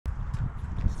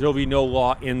There will be no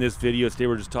law in this video. Today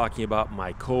we're just talking about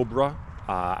my Cobra.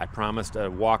 I promised a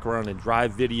walk around and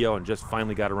drive video and just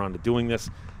finally got around to doing this.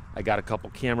 I got a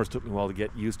couple cameras, took me a while to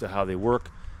get used to how they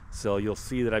work. So you'll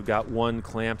see that I've got one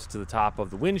clamped to the top of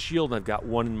the windshield and I've got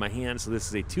one in my hand. So this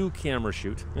is a 2-camera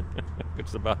shoot, which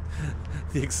is about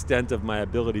the extent of my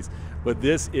abilities. But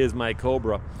this is my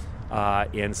Cobra.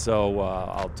 And so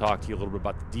I'll talk to you a little bit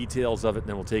about the details of it, and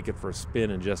then we'll take it for a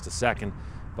spin in just a second.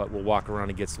 But we'll walk around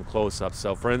and get some close-ups.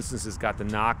 So for instance, it's got the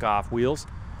knockoff wheels.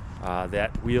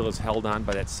 That wheel is held on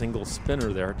by that single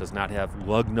spinner there. It does not have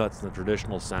lug nuts in the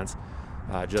traditional sense,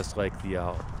 just like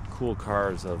the cool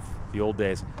cars of the old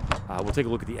days. We'll take a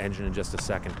look at the engine in just a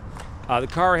second. The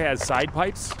car has side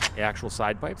pipes, actual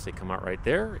side pipes. They come out right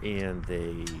there and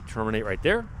they terminate right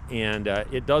there. And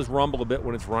it does rumble a bit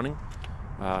when it's running.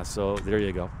 So there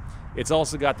you go. It's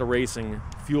also got the racing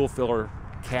fuel filler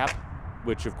cap,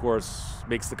 which of course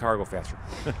makes the car go faster.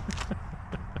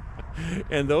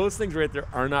 And those things right there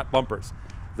are not bumpers.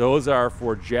 Those are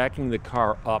for jacking the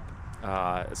car up,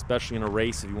 especially in a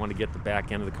race. If you want to get the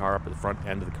back end of the car up or the front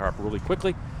end of the car up really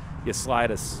quickly, you slide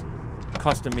a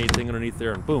custom-made thing underneath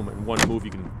there, and boom, in one move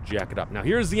you can jack it up. Now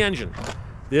here's the engine.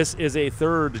 This is a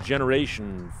 3rd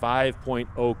generation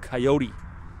 5.0 Coyote.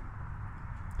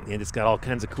 And it's got all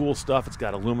kinds of cool stuff. It's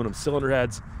got aluminum cylinder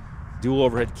heads, dual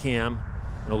overhead cam,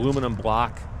 an aluminum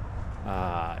block.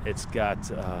 It's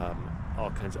got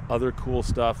all kinds of other cool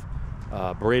stuff.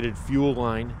 Braided fuel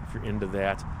line, if you're into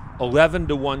that.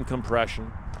 11-to-1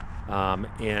 compression.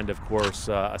 And of course,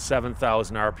 a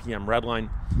 7,000 RPM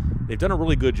redline. They've done a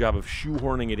really good job of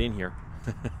shoehorning it in here.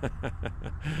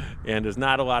 And there's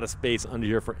not a lot of space under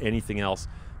here for anything else.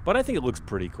 But I think it looks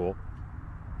pretty cool.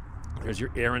 There's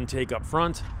your air intake up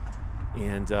front,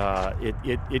 and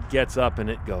it gets up and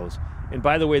it goes. And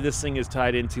by the way, this thing is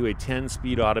tied into a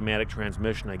 10-speed automatic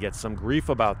transmission. I get some grief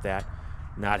about that,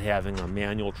 not having a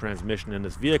manual transmission in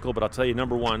this vehicle, but I'll tell you,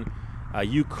 number one,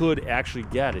 you could actually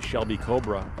get a Shelby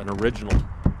Cobra, an original,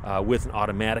 with an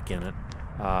automatic in it.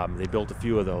 They built a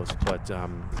few of those, but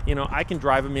you know, I can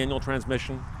drive a manual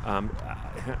transmission. I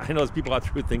know there's people out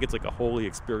there who think it's like a holy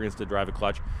experience to drive a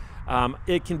clutch.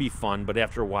 It can be fun, but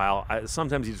after a while,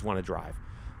 sometimes you just want to drive.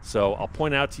 So I'll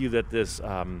point out to you that this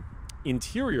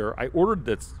interior, I ordered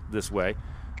this way.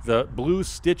 The blue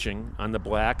stitching on the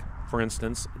black, for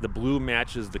instance, the blue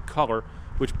matches the color,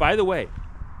 which, by the way,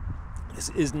 this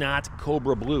is not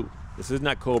Cobra blue. This is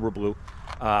not Cobra blue.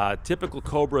 Typical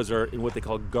Cobras are in what they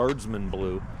call guardsman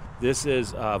blue. This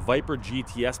is Viper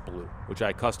GTS blue, which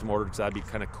I custom ordered because that'd be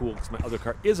kind of cool because my other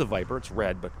car is a Viper. It's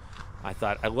red, but I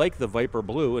thought I like the Viper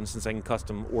blue, and since I can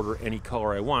custom order any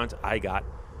color I want, I got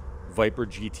Viper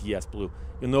GTS blue.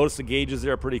 You'll notice the gauges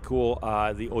there are pretty cool.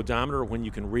 The odometer, when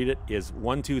you can read it, is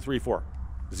 1, 2, 3, 4.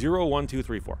 0, 1, 2,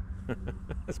 3, 4.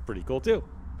 That's pretty cool too.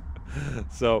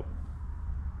 So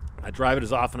I drive it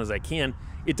as often as I can.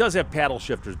 It does have paddle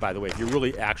shifters, by the way. If you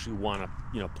really actually want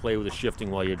to, play with the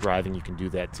shifting while you're driving, you can do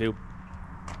that too.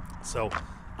 So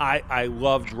I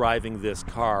love driving this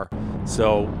car.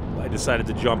 So I decided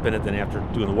to jump in it then after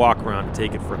doing the walk around to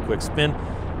take it for a quick spin.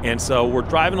 And so we're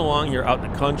driving along here out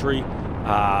in the country.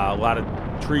 A lot of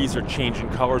trees are changing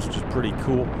colors, which is pretty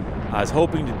cool. I was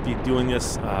hoping to be doing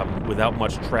this without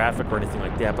much traffic or anything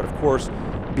like that. But of course,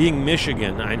 being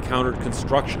Michigan, I encountered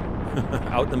construction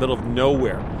out in the middle of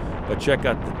nowhere. But check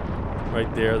out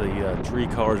right there, the tree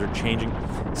colors are changing.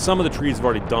 Some of the trees have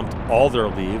already dumped all their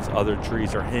leaves. Other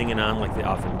trees are hanging on like they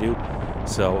often do.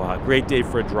 So great day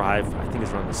for a drive. I think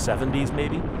it's around the 70s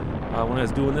maybe when I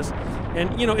was doing this.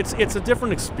 And it's a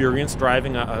different experience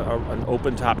driving an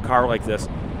open top car like this.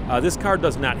 This car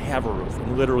does not have a roof,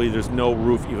 and literally there's no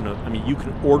roof even. I mean, you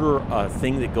can order a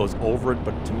thing that goes over it,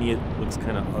 but to me it looks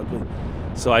kind of ugly.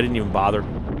 So I didn't even bother.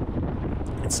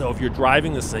 And so if you're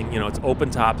driving this thing, it's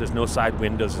open top, there's no side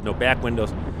windows, there's no back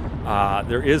windows.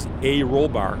 There is a roll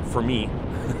bar for me,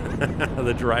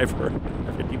 the driver.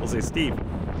 People say, Steve,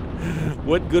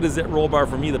 what good is that roll bar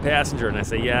for me, the passenger? And I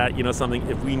say, yeah, something,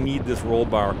 if we need this roll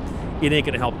bar, it ain't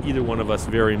going to help either one of us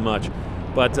very much.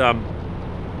 But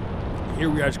here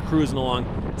we are just cruising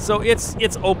along. So it's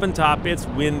open top, it's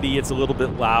windy, it's a little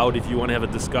bit loud. If you want to have a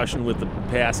discussion with the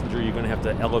passenger, you're going to have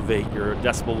to elevate your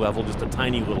decibel level just a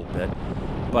tiny little bit.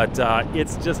 But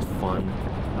it's just fun.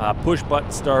 Push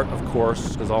button start, of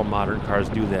course, because all modern cars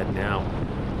do that now.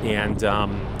 And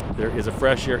there is a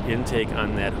fresh air intake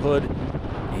on that hood.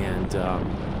 And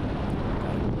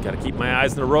got to keep my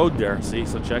eyes on the road there. See,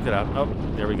 so check it out. Oh,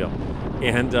 there we go.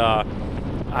 And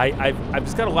I've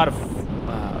just got a lot of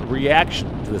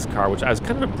reaction to this car, which I was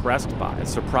kind of impressed by,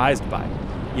 surprised by.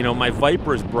 My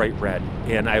Viper is bright red,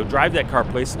 and I drive that car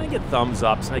places, and I get thumbs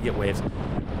ups, and I get waves.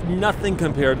 nothing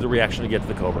compared to the reaction I get to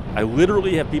the Cobra. I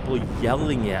literally have people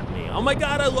yelling at me, "Oh my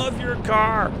God, I love your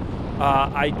car!"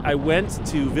 I went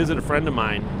to visit a friend of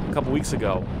mine a couple weeks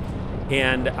ago,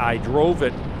 and I drove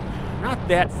it not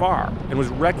that far and was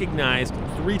recognized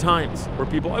 3 times where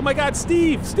people, "Oh my God,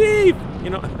 Steve, Steve!" You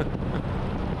know,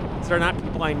 they're not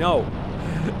people I know.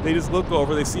 They just look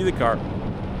over, they see the car,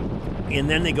 and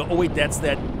then they go, "Oh wait, that's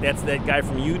that guy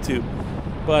from YouTube."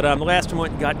 But the last time I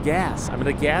went and got gas, I'm at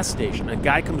a gas station. A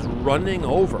guy comes running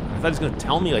over. I thought he was going to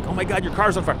tell me, like, "Oh my God, your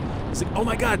car's on fire." He's like, "Oh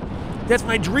my God, that's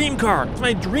my dream car. It's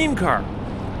my dream car."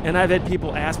 And I've had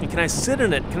people ask me, "Can I sit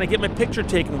in it? Can I get my picture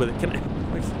taken with it?" Can I?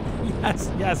 Yes,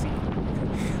 yes.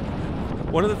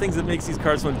 One of the things that makes these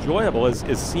cars so enjoyable is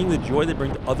seeing the joy they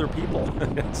bring to other people.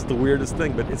 It's the weirdest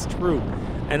thing, but it's true.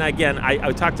 And again,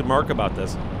 I talked to Mark about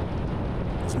this.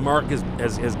 Mark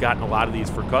has gotten a lot of these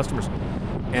for customers.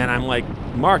 And I'm like,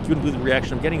 "Mark, you wouldn't believe the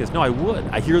reaction I'm getting this." No, I would.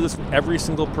 I hear this from every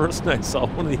single person I sell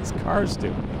one of these cars to,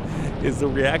 is the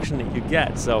reaction that you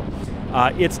get. So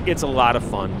it's a lot of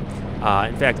fun.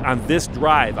 In fact, on this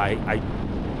drive, I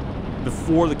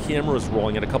before the camera was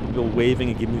rolling, I had a couple people waving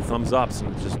and giving me thumbs ups,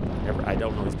 and it's just I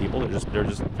don't know these people.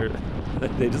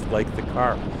 They just like the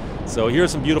car. So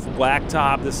here's some beautiful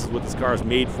blacktop. This is what this car is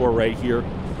made for right here.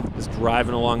 Just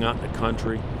driving along out in the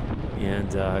country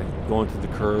and going through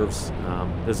the curves.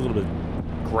 There's a little bit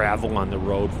of gravel on the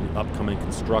road from the upcoming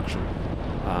construction.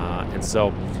 And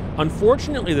so,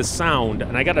 unfortunately, the sound,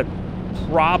 and I got to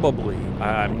probably,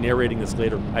 I'm narrating this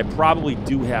later, I probably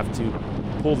do have to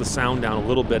pull the sound down a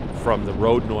little bit from the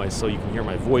road noise so you can hear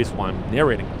my voice while I'm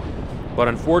narrating. But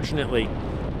unfortunately,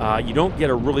 you don't get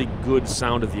a really good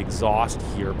sound of the exhaust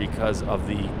here because of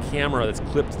the camera that's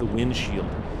clipped to the windshield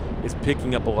is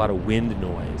picking up a lot of wind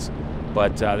noise.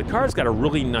 But the car's got a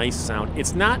really nice sound.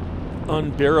 It's not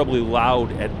unbearably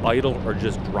loud at idle or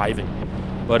just driving,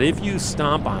 but if you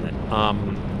stomp on it,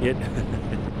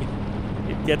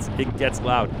 it gets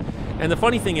loud. And the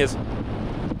funny thing is,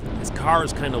 this car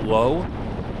is kind of low.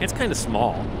 It's kind of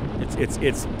small.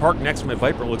 It's parked next to my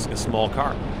Viper. It looks like a small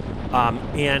car,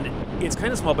 and it's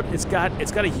kind of small, but it's got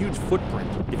a huge footprint.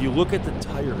 If you look at the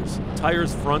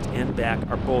tires front and back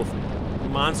are both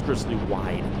monstrously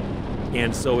wide,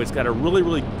 and so it's got a really,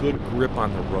 really good grip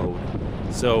on the road.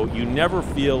 So you never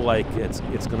feel like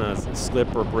it's gonna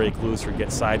slip or break loose or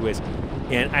get sideways.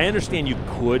 And I understand that you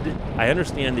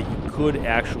could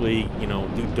actually,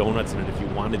 do donuts in it if you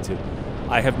wanted to.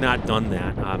 I have not done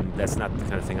that. That's not the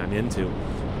kind of thing I'm into.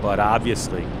 But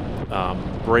obviously,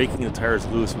 breaking the tires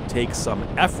loose would take some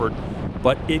effort,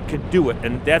 but it could do it.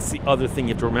 And that's the other thing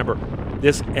you have to remember.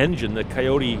 This engine, the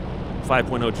Coyote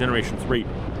 5.0 Generation 3,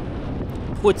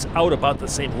 puts out about the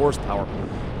same horsepower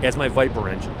as my Viper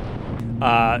engine.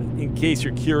 In case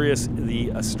you're curious,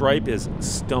 the stripe is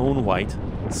stone white,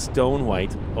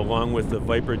 along with the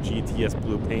Viper GTS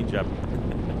blue paint job.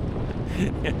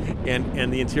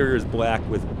 and the interior is black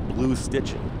with blue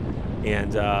stitching.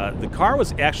 And the car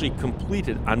was actually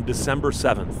completed on December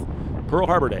 7th, Pearl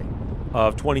Harbor Day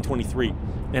of 2023.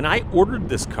 And I ordered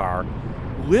this car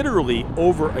literally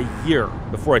over a year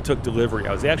before I took delivery.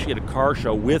 I was actually at a car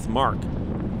show with Mark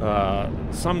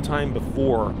sometime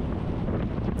before,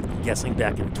 I'm guessing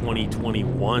back in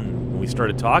 2021 when we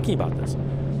started talking about this.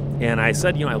 And I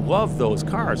said, I love those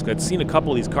cars. I'd seen a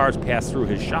couple of these cars pass through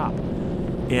his shop.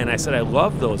 And I said, I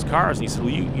love those cars. And he said,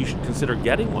 well, you should consider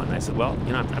getting one. And I said, well,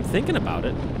 I'm thinking about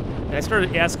it. And I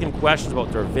started asking questions about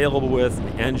what they're available with, and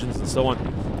the engines and so on.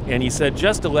 And he said,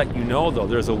 just to let you know, though,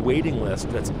 there's a waiting list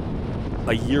that's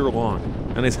a year long.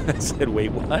 And I said,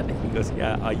 wait, what? He goes,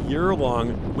 yeah, a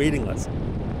year-long waiting list.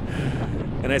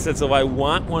 And I said, so if I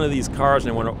want one of these cars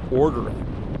and I want to order it,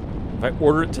 if I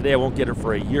order it today, I won't get it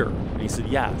for a year. And he said,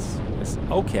 yes. I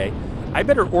said, okay. I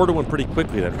better order one pretty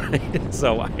quickly then, right?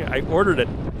 So I ordered it.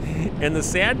 And the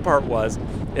sad part was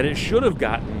that it should have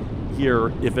gotten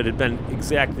here if it had been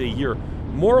exactly a year.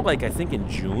 More like, I think, in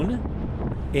June.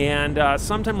 And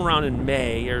sometime around in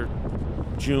May or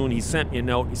June, he sent me a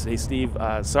note. He said, hey, Steve,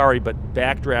 sorry, but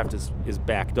Backdraft is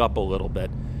backed up a little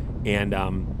bit. And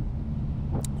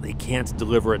they can't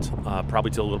deliver it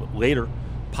probably till a little bit later,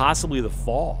 possibly the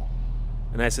fall.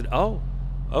 And I said, oh,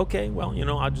 okay, well,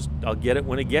 I'll get it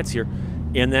when it gets here.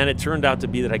 And then it turned out to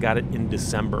be that I got it in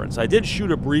December. And so I did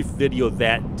shoot a brief video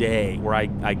that day where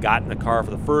I got in the car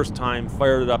for the first time,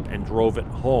 fired it up, and drove it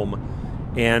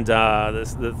home. And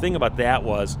the thing about that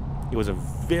was it was a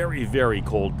very, very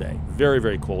cold day. Very,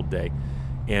 very cold day.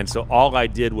 And so all I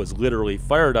did was literally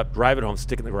fire it up, drive it home,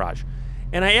 stick it in the garage.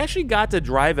 And I actually got to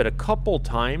drive it a couple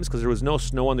times because there was no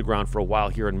snow on the ground for a while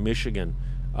here in Michigan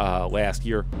last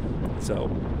year. So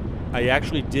I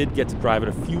actually did get to drive it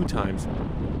a few times.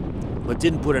 but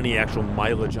didn't put any actual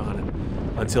mileage on it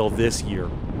until this year.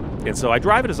 And so I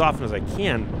drive it as often as I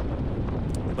can,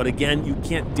 but again, you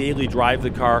can't daily drive the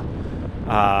car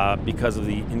because of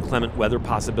the inclement weather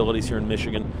possibilities here in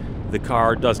Michigan. The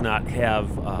car does not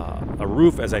have a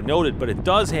roof, as I noted, but it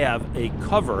does have a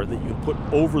cover that you can put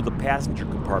over the passenger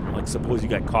compartment. Like suppose you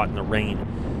got caught in the rain,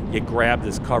 you grab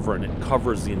this cover and it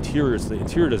covers the interior so the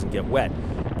interior doesn't get wet.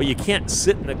 But you can't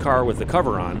sit in the car with the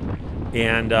cover on,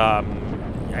 and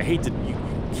I hate to, you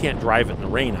can't drive it in the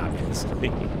rain,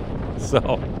 obviously.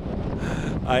 So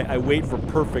I wait for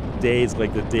perfect days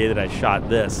like the day that I shot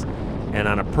this, and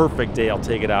on a perfect day I'll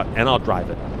take it out and I'll drive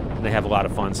it, and I have a lot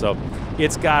of fun. So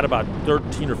it's got about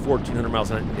 13 or 1,400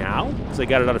 miles on it now, because I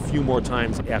got it out a few more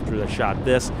times after I shot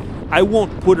this. I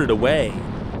won't put it away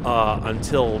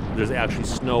until there's actually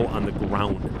snow on the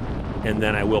ground, and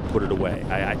then I will put it away.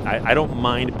 I don't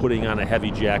mind putting on a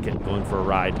heavy jacket and going for a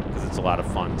ride because it's a lot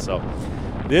of fun. So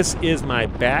this is my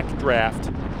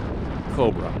Backdraft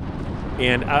Cobra.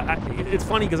 And it's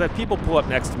funny because I have people pull up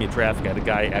next to me in traffic. I had a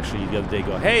guy actually the other day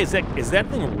go, "Hey, is that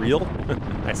thing real?"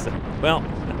 I said, "Well,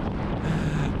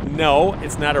 no,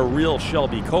 it's not a real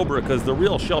Shelby Cobra, because the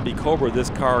real Shelby Cobra this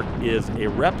car is a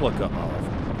replica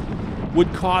of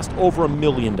would cost over $1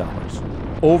 million.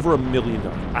 Over $1 million.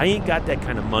 I ain't got that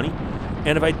kind of money,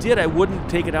 and if I did, I wouldn't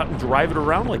take it out and drive it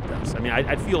around like this. I mean,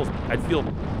 I'd feel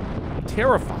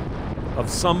terrified of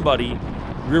somebody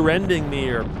rear-ending me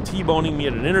or T-boning me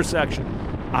at an intersection.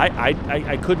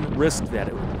 I couldn't risk that.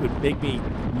 It would make me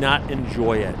not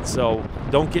enjoy it. So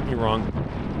don't get me wrong.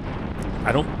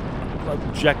 I don't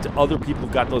object to other people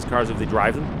who've got those cars if they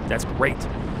drive them. That's great.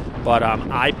 But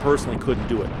I personally couldn't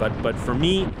do it. But for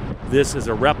me, this is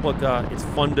a replica. It's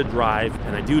fun to drive,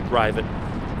 and I do drive it.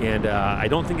 And I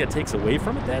don't think that takes away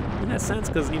from it in that sense,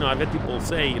 because I've had people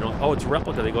say, oh, it's a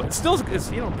replica. They go, it's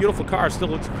a beautiful car. Still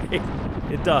looks great.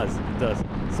 It does.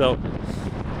 So,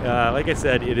 like I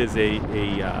said, it is a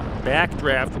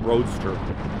Backdraft Roadster,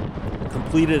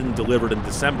 completed and delivered in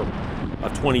December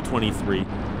of 2023,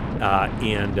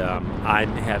 and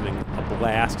I'm having a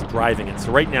blast driving it.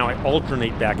 So right now I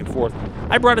alternate back and forth.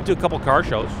 I brought it to a couple car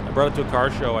shows. I brought it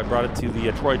to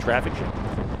the Troy Traffic Show,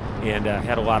 and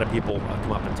had a lot of people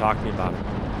come up and talk to me about it.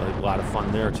 A lot of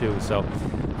fun there too. So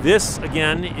this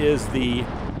again is the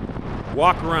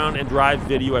walk around and drive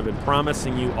video I've been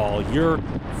promising you all year.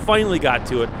 Finally got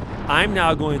to it. I'm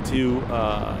now going to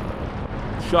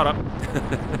shut up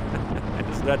and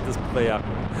just let this play out.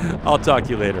 I'll talk to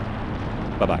you later.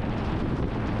 Bye-bye.